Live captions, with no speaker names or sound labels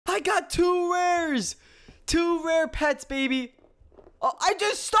got 2 rares. 2 rare pets, baby. Oh, I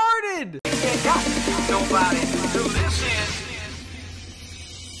just started. Nobody do this in.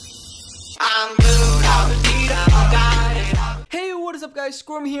 I'm good, Hey, what is up guys,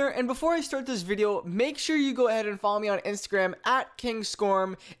 Skorm here, and before I start this video, make sure you go ahead and follow me on Instagram at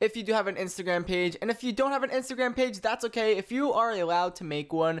Skorm if you do have an Instagram page, and if you don't have an Instagram page, that's okay. If you are allowed to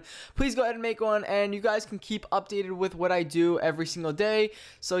make one, please go ahead and make one, and you guys can keep updated with what I do every single day.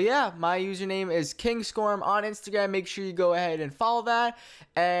 So yeah, my username is Skorm on Instagram. Make sure you go ahead and follow that,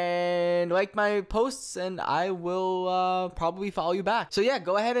 and like my posts, and I will probably follow you back. So yeah,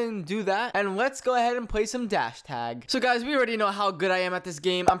 go ahead and do that, and let's go ahead and play some dash tag. So guys, we already know how good I am at this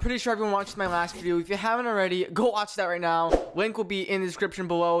game. I'm pretty sure everyone watched my last video. If you haven't already, go watch that right now. Link will be in the description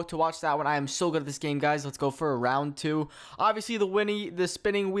below to watch that one. I am so good at this game, guys. Let's go for a round 2. Obviously, the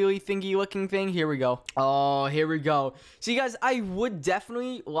spinning wheelie thingy looking thing. Here we go. Oh, here we go. So you guys, I would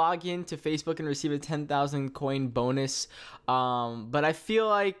definitely log into Facebook and receive a 10,000 coin bonus. But I feel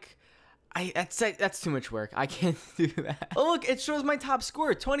like that's too much work. I can't do that. Oh, look, it shows my top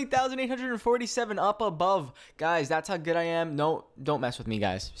score, 20,847 up above. Guys, that's how good I am. No, don't mess with me,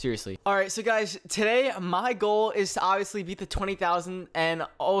 guys. Seriously. All right, so guys, today my goal is to obviously beat the 20,000, and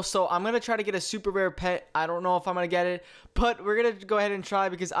also I'm going to try to get a super rare pet. I don't know if I'm going to get it, but we're going to go ahead and try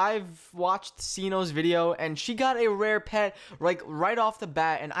because I've watched Sino's video and she got a rare pet like right off the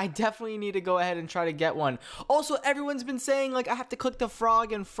bat, and I definitely need to go ahead and try to get one. Also, everyone's been saying like I have to click the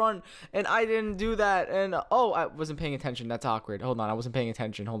frog in front, and I didn't do that, and oh, I wasn't paying attention. That's awkward. Hold on, I wasn't paying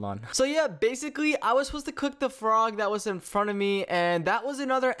attention. Hold on. So yeah, basically I was supposed to click the frog that was in front of me, and that was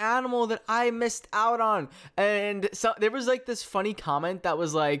another animal that I missed out on. And so there was like this funny comment that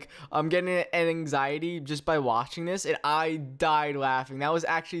was like, I'm getting an anxiety just by watching this, and I died laughing. That was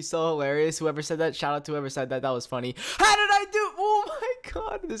actually so hilarious. Whoever said that, shout out to whoever said that. That was funny. How did I do? Oh my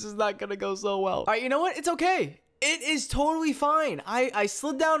god, this is not gonna go so well. All right, you know what? It's okay. It is totally fine. I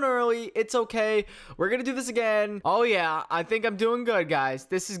slid down early. It's okay. We're gonna do this again. Oh yeah, I think I'm doing good, guys.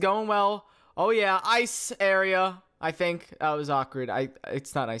 This is going well. Oh yeah, ice area. I think that was awkward.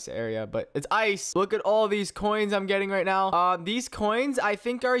 It's not ice area, but it's ice. Look at all these coins I'm getting right now. These coins I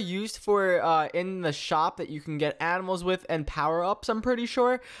think are used for in the shop that you can get animals with and power-ups, I'm pretty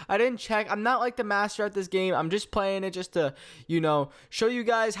sure. I didn't check. I'm not like the master at this game. I'm just playing it just to, you know, show you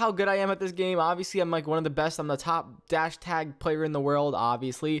guys how good I am at this game. Obviously, I'm like one of the best. I'm the top dash tag player in the world,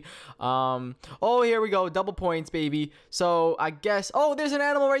 obviously. Oh, here we go. Double points, baby. So I guess, oh, there's an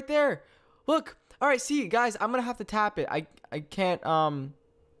animal right there. Look. All right, see, guys, I'm going to have to tap it. I can't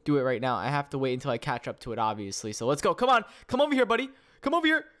do it right now. I have to wait until I catch up to it, obviously. So let's go. Come on. Come over here, buddy. Come over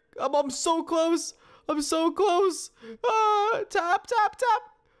here. I'm so close. I'm so close. Tap, tap, tap.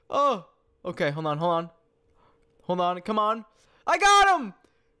 Oh, okay. Hold on, hold on. Hold on. Come on. I got him.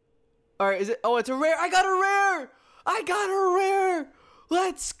 All right, is it? Oh, it's a rare. I got a rare. I got a rare.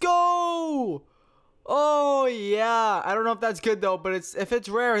 Let's go. Oh yeah, I don't know if that's good though, but if it's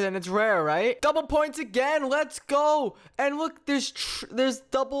rare, then it's rare, right? Double points again. Let's go. And look, there's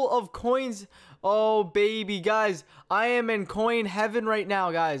double of coins. Oh baby, guys, I am in coin heaven right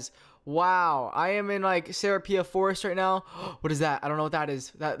now, guys. Wow, I am in like Serapia Forest right now. What is that? I don't know what that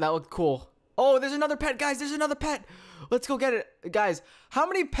is. That looked cool. Oh, there's another pet, guys. There's another pet. Let's go get it. Guys, how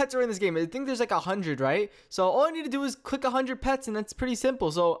many pets are in this game? I think there's like 100, right? So all I need to do is click 100 pets, and that's pretty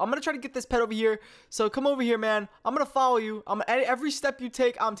simple. So I'm going to try to get this pet over here. So come over here, man. I'm going to follow you. Every step you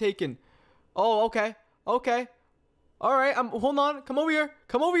take, I'm taking. Oh, okay. Okay. All right. Hold on. Come over here.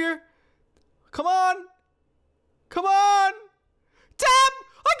 Come over here. Come on. Come on. Tap.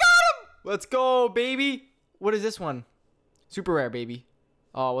 I got him. Let's go, baby. What is this one? Super rare, baby.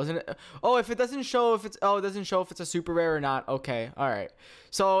 Oh, wasn't it? Oh, if it doesn't show if it's, oh, it doesn't show if it's a super rare or not. Okay, all right.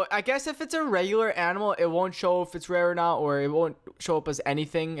 So I guess if it's a regular animal, it won't show if it's rare or not, or it won't show up as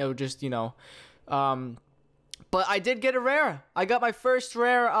anything. It'll just, you know, but I did get a rare. I got my first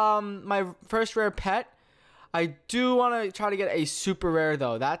rare pet. I do want to try to get a super rare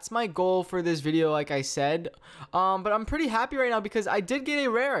though. That's my goal for this video, like I said. But I'm pretty happy right now because I did get a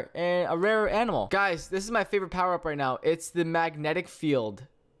rare animal. Guys, this is my favorite power up right now. It's the magnetic field.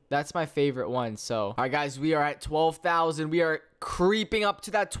 That's my favorite one. So, all right, guys, we are at 12,000. We are creeping up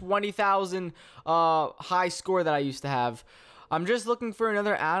to that 20,000 high score that I used to have. I'm just looking for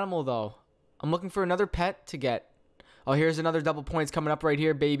another animal though. I'm looking for another pet to get. Oh, here's another double points coming up right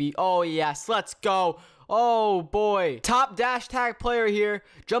here, baby. Oh yes, let's go. Oh boy, top dash tag player here.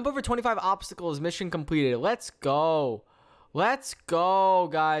 Jump over 25 obstacles, mission completed. Let's go. Let's go,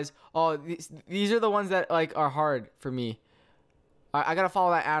 guys. Oh, these are the ones that like are hard for me. I gotta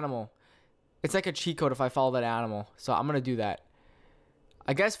follow that animal. It's like a cheat code if I follow that animal, so I'm gonna do that.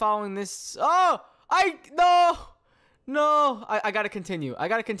 I guess following this. Oh, no. I gotta continue. I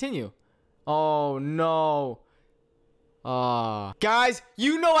gotta continue. Oh no. Guys,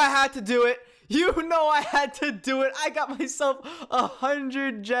 you know I had to do it. You know I had to do it. I got myself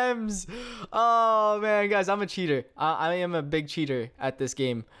 100 gems. Oh man, guys, I'm a cheater. I am a big cheater at this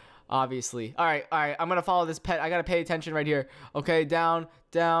game, obviously. All right. I'm gonna follow this pet. I gotta pay attention right here. Okay, down.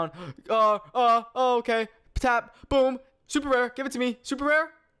 Okay. Tap. Boom. Super rare. Give it to me. Super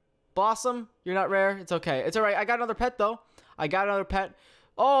rare. Blossom. You're not rare. It's okay. It's all right. I got another pet though. I got another pet.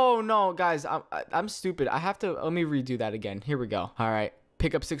 Oh no, guys, I'm stupid. I have to. Let me redo that again. Here we go. All right.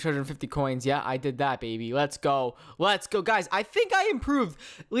 Pick up 650 coins. Yeah, I did that, baby. Let's go. Let's go. Guys, I think I improved.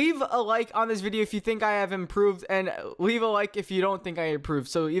 Leave a like on this video if you think I have improved, and leave a like if you don't think I improved.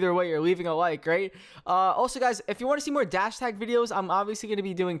 So either way, you're leaving a like, right? Also, guys, if you want to see more dash tag videos, I'm obviously going to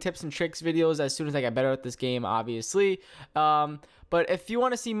be doing tips and tricks videos as soon as I get better at this game, obviously. But if you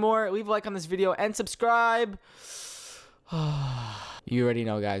want to see more, leave a like on this video and subscribe. You already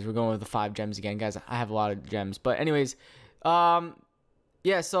know, guys. We're going with the 5 gems again, guys. I have a lot of gems. But anyways,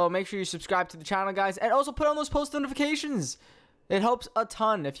 yeah, so make sure you subscribe to the channel, guys, and also put on those post notifications. It helps a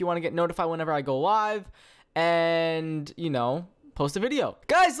ton if you want to get notified whenever I go live and, you know, post a video.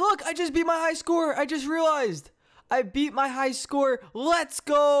 Guys, look, I just beat my high score. I just realized I beat my high score. Let's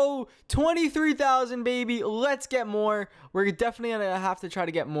go. 23,000, baby. Let's get more. We're definitely going to have to try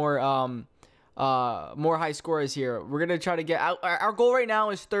to get more high scores here. We're going to try to get out. Our goal right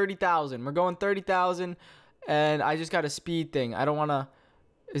now is 30,000. We're going 30,000, and I just got a speed thing. I don't want to.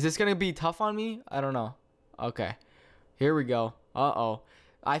 Is this going to be tough on me? I don't know. Okay. Here we go. Uh-oh.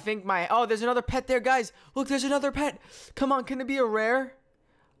 I think my... Oh, there's another pet there, guys. Look, there's another pet. Come on, can it be a rare?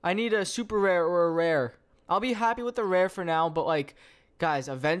 I need a super rare or a rare. I'll be happy with the rare for now, but, like, guys,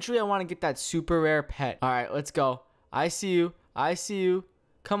 eventually I want to get that super rare pet. All right, let's go. I see you. I see you.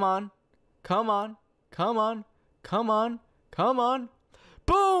 Come on. Come on. Come on. Come on. Come on.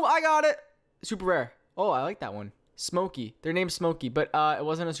 Boom! I got it. Super rare. Oh, I like that one. Smokey. Their name's Smokey, but it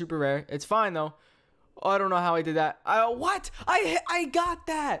wasn't a super rare. It's fine though. Oh, I don't know how I did that. What? I got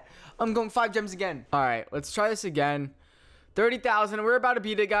that. I'm going 5 gems again. All right, let's try this again. 30,000. We're about to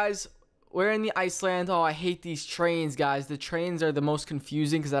beat it, guys. We're in the Iceland. Oh, I hate these trains, guys. The trains are the most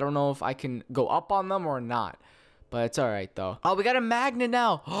confusing because I don't know if I can go up on them or not. But it's all right, though. Oh, we got a magnet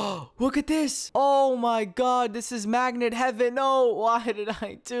now. Oh, look at this. Oh, my God. This is magnet heaven. No, why did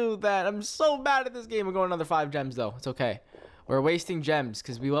I do that? I'm so bad at this game. We're going another 5 gems, though. It's okay. We're wasting gems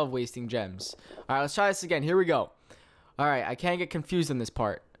because we love wasting gems. All right, let's try this again. Here we go. All right, I can't get confused on this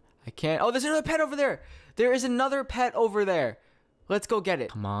part. I can't. Oh, there's another pet over there. There is another pet over there. Let's go get it.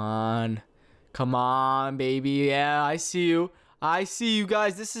 Come on. Come on, baby. Yeah, I see you. I see you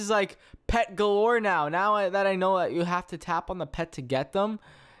guys. This is like pet galore now. Now that I know that you have to tap on the pet to get them,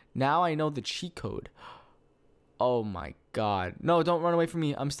 now I know the cheat code. Oh my God. No, don't run away from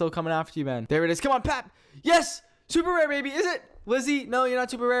me. I'm still coming after you, man. There it is. Come on, Pap. Yes. Super rare, baby. Is it? Lizzie? No, you're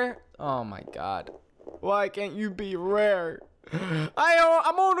not super rare. Oh my God. Why can't you be rare?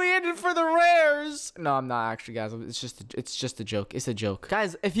 I'm only in it for the rares. No, I'm not actually, guys. It's just a joke. It's a joke.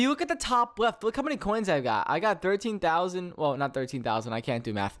 Guys, if you look at the top left, look how many coins I got. I got 13,000. Well, not 13,000. I can't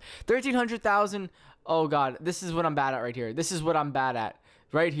do math. 1,300,000. Oh God, this is what I'm bad at right here. This is what I'm bad at.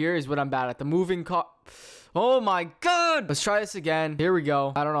 Right here is what I'm bad at. The moving car. Oh my God. Let's try this again. Here we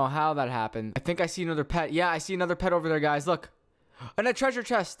go. I don't know how that happened. I think I see another pet. Yeah, I see another pet over there, guys. Look. And a treasure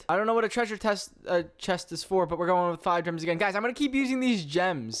chest. I don't know what a treasure chest is for, but we're going with 5 gems again. Guys, I'm going to keep using these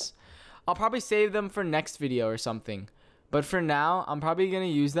gems. I'll probably save them for next video or something. But for now, I'm probably going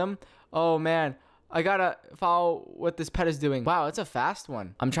to use them. Oh, man. I got to follow what this pet is doing. Wow, it's a fast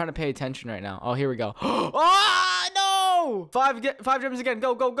one. I'm trying to pay attention right now. Oh, here we go. Ah, no! 5 gems again.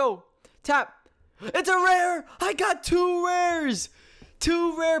 Go, go, go. Tap. It's a rare. I got 2 rares.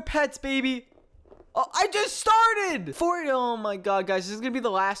 2 rare pets, baby. Oh, I just started! Oh my God, guys. This is going to be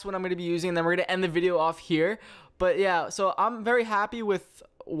the last one I'm going to be using, and then we're going to end the video off here. But yeah, so I'm very happy with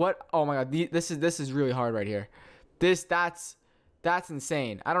what... Oh my God, this is really hard right here. That's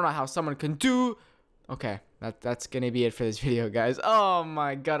insane. I don't know how someone can do... Okay, that's going to be it for this video, guys. Oh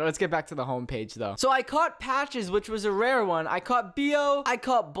my God, let's get back to the homepage, though. So I caught Patches, which was a rare one. I caught Bio, I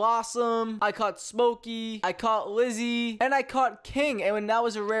caught Blossom, I caught Smokey, I caught Lizzie, and I caught King, and that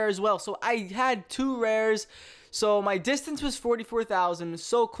was a rare as well. So I had 2 rares. So my distance was 44,000,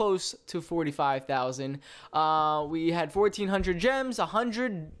 so close to 45,000. We had 1,400 gems,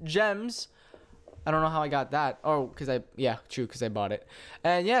 100 gems. I don't know how I got that. Oh, because I bought it.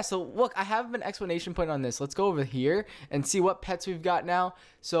 And yeah, so look, I have an explanation point on this. Let's go over here and see what pets we've got now.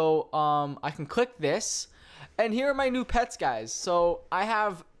 So I can click this, And here are my new pets, guys. So I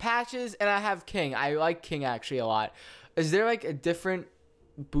have Patches and I have King. I like King actually a lot. Is there like a different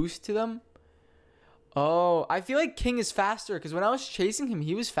boost to them? Oh, I feel like King is faster because when I was chasing him,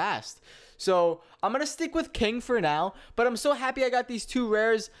 he was fast. So I'm going to stick with King for now. But I'm so happy I got these 2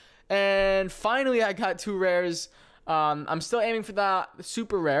 rares. And finally I got 2 rares. I'm still aiming for the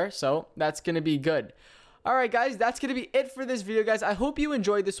super rare. So that's going to be good. Alright guys, that's going to be it for this video, guys. I hope you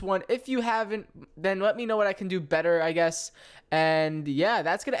enjoyed this one. If you haven't, then let me know what I can do better, I guess. And yeah,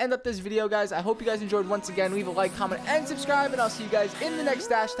 that's going to end up this video, guys. I hope you guys enjoyed. Once again, leave a like, comment, and subscribe. And I'll see you guys in the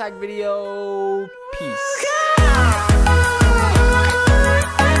next hashtag video. Peace.